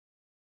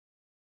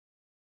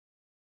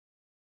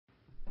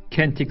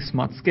Kentix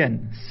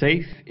SmartXcan,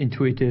 safe,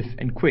 intuitive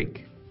and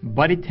quick.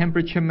 Body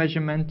temperature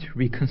measurement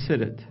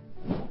reconsidered.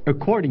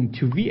 According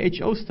to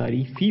WHO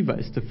study, fever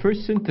is the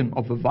first symptom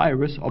of a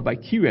virus or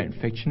bacteria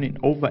infection in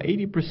over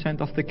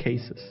 80% of the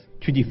cases.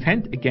 To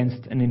defend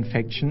against an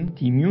infection,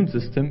 the immune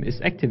system is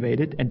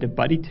activated and the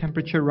body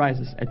temperature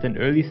rises at an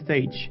early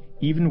stage,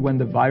 even when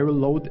the viral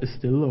load is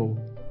still low.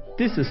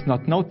 This is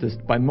not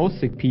noticed by most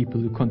sick people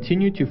who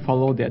continue to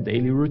follow their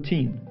daily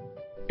routine.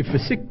 If a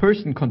sick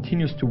person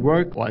continues to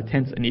work or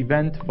attends an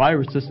event,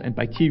 viruses and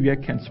bacteria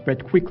can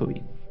spread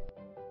quickly.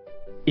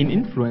 In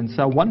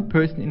influenza, one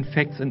person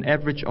infects an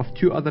average of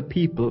 2 other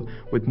people.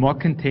 With more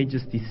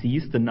contagious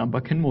disease, the number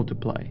can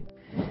multiply.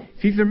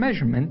 Fever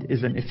measurement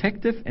is an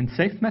effective and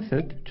safe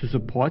method to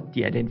support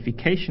the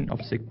identification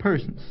of sick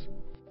persons.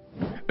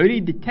 Early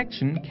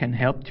detection can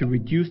help to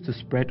reduce the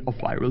spread of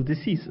viral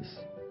diseases.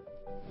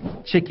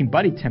 Checking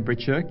body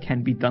temperature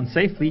can be done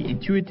safely,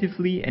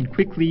 intuitively and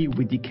quickly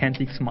with the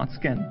Kentix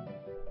SmartXcan.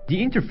 The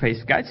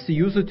interface guides the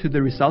user to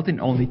the result in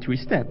only 3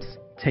 steps.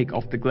 Take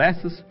off the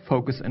glasses,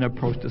 focus and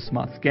approach the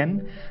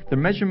SmartXcan. The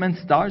measurement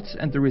starts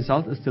and the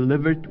result is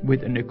delivered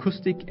with an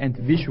acoustic and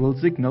visual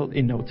signal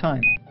in no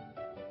time.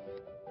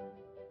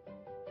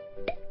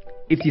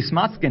 If the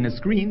SmartXcan is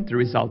green, the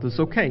result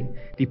is okay.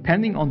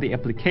 Depending on the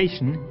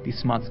application, the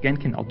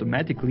SmartXcan can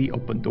automatically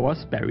open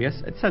doors,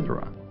 barriers,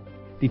 etc.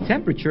 The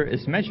temperature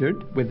is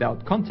measured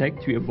without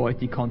contact to avoid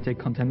the contact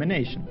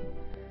contamination.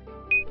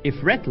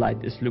 If red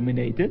light is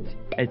illuminated,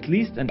 at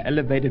least an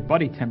elevated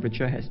body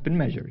temperature has been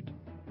measured.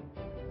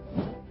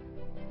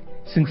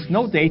 Since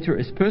no data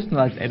is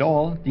personalized at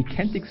all, the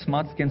Kentix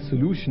SmartXcan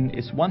solution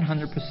is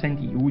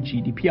 100%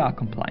 EU-GDPR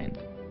compliant.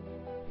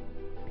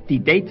 The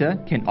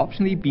data can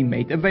optionally be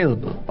made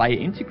available via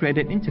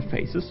integrated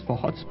interfaces for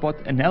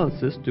hotspot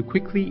analysis to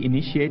quickly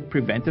initiate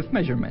preventive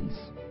measurements.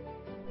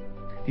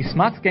 The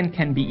SmartXcan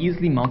can be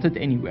easily mounted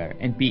anywhere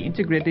and be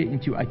integrated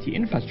into IT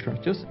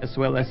infrastructures as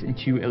well as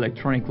into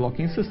electronic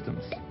locking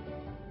systems.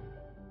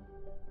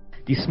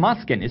 The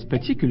SmartXcan is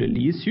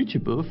particularly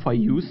suitable for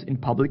use in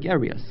public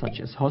areas such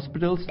as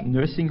hospitals,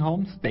 nursing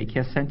homes,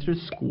 daycare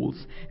centers,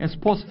 schools and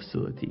sports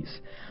facilities,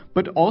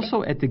 but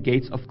also at the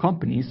gates of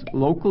companies,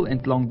 local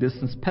and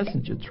long-distance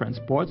passenger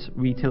transports,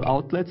 retail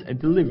outlets and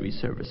delivery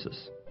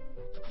services.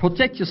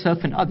 Protect yourself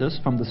and others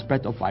from the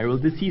spread of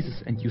viral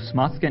diseases and use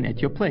SmartXcan at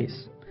your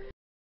place.